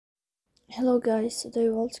Hello guys, today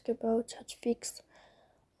we'll talk about how to fix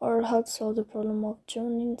or how to solve the problem of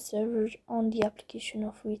joining server on the application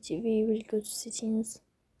of WeTV. We'll go to settings.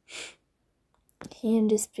 Here in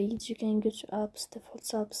this page you can go to apps, default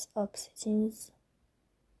apps, app settings.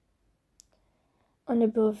 On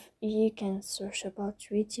above you can search about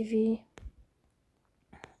WeTV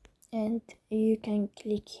and you can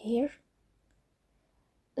click here.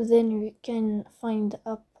 Then you can find the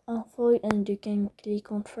app info and you can click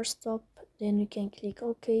on first stop. Then you can click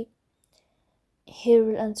OK. Here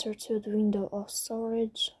will enter to the window of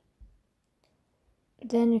storage.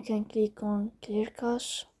 Then you can click on clear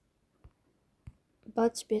cache,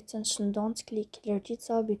 but pay attention, don't click clear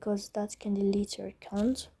data because that can delete your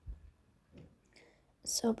account.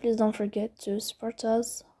 So please don't forget to support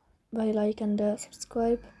us by like and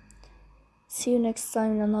subscribe. See you next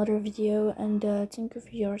time in another video, and thank you for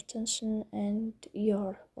your attention and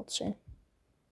your watching.